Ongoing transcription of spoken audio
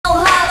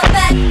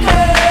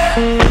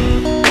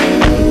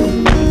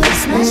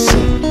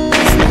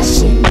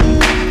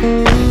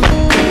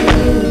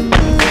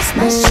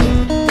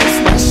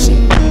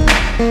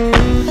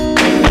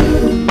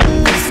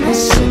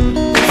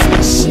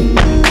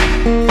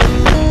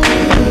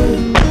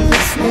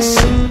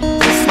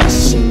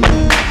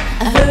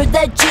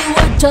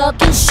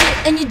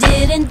and you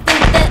didn't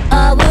think that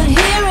I would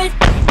hear it.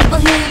 People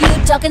hear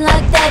you talking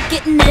like that,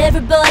 getting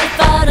everybody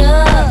fired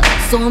up.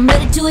 So I'm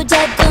ready to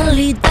attack, gonna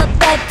lead the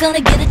pack,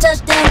 gonna get a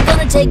touchdown,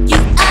 gonna take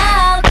you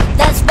out.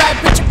 That's right,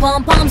 put your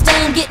pom-poms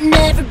down, getting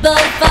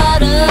everybody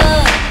fired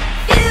up.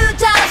 Few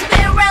times I've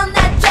been around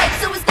that track,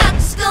 so it's not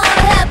just gonna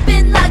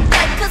happen like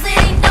that, cause it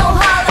ain't no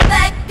holler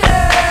back,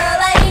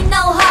 girl, ain't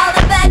no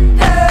holler back,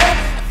 girl.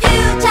 A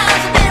few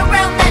times I've been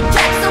around that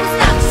track, so it's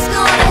not just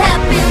gonna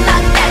happen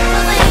like that,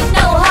 cause it ain't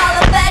no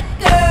holler back,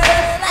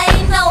 girl,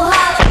 ain't no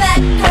holler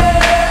back, girl.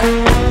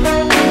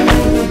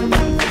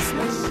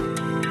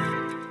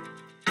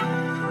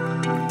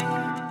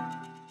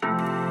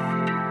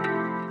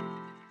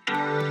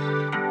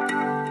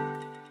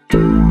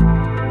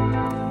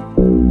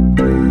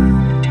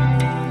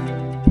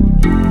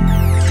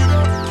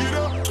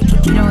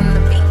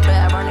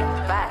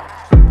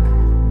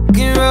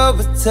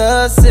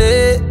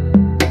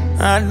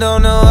 I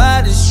don't know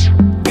why this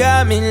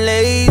got me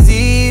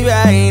lazy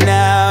right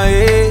now,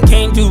 yeah.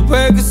 Can't do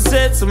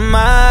Percocets on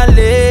my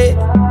leg.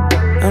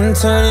 I'm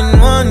turning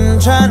one,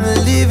 trying to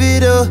live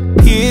it up.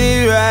 Get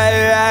it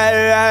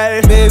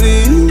right,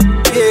 baby, ooh,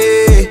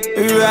 yeah.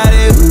 Ride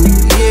it, ooh,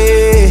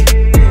 yeah.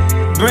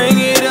 Bring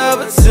it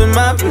over to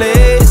my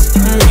place.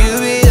 You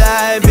be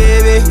like,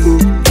 baby, who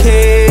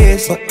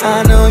cares? But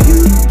I know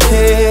you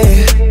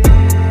care.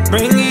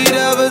 Bring it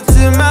over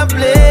to my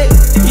place.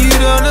 You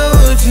don't know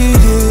what you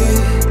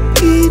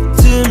did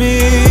to me.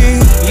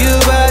 Your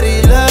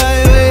body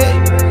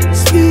lightweight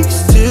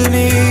speaks to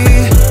me.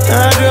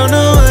 I don't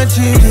know what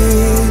you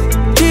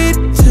did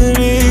to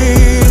me.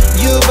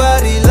 Your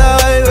body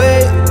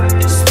lightweight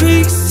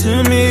speaks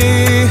to me.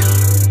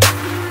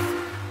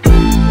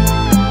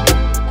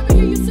 Let me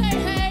hear you say,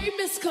 hey,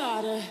 Miss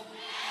Carter.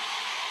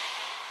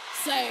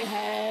 Say,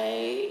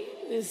 hey,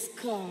 Miss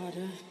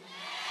Carter.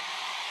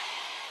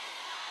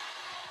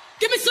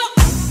 Give me some.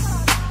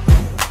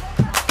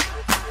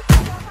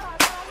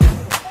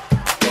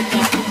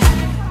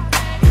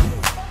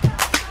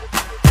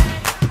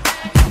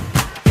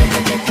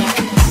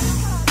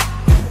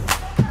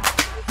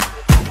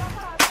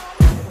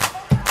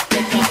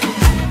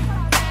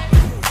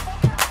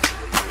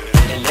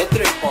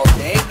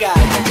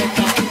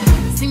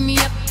 See me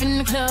up in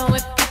the club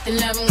with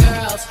 11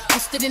 girls.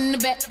 Posted in the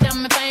back,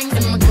 down my things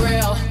in my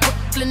grill.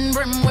 Brooklyn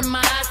brim with my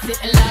eyes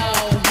sitting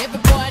low. Every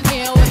boy in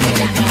here with me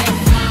got that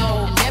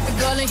smoke. And every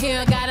girl in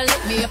here gotta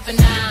look me up and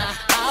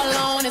down.